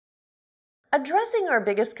Addressing our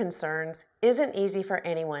biggest concerns isn't easy for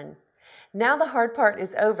anyone. Now the hard part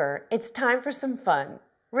is over, it's time for some fun.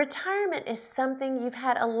 Retirement is something you've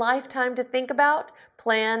had a lifetime to think about,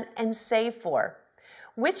 plan, and save for.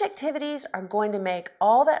 Which activities are going to make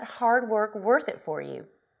all that hard work worth it for you?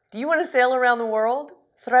 Do you want to sail around the world?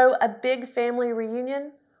 Throw a big family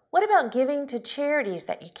reunion? What about giving to charities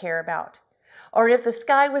that you care about? Or if the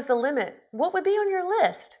sky was the limit, what would be on your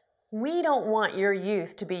list? We don't want your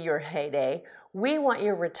youth to be your heyday. We want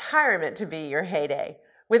your retirement to be your heyday.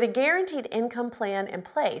 With a guaranteed income plan in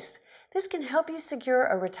place, this can help you secure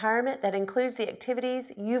a retirement that includes the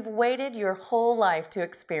activities you've waited your whole life to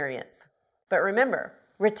experience. But remember,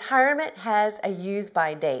 retirement has a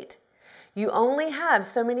use-by date. You only have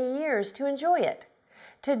so many years to enjoy it.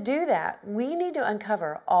 To do that, we need to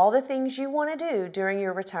uncover all the things you want to do during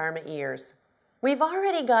your retirement years. We've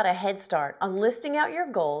already got a head start on listing out your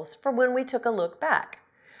goals for when we took a look back.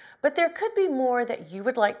 But there could be more that you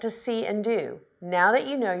would like to see and do now that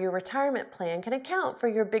you know your retirement plan can account for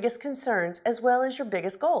your biggest concerns as well as your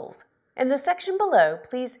biggest goals. In the section below,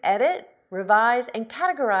 please edit, revise, and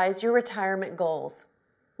categorize your retirement goals.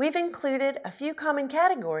 We've included a few common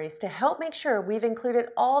categories to help make sure we've included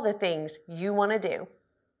all the things you want to do.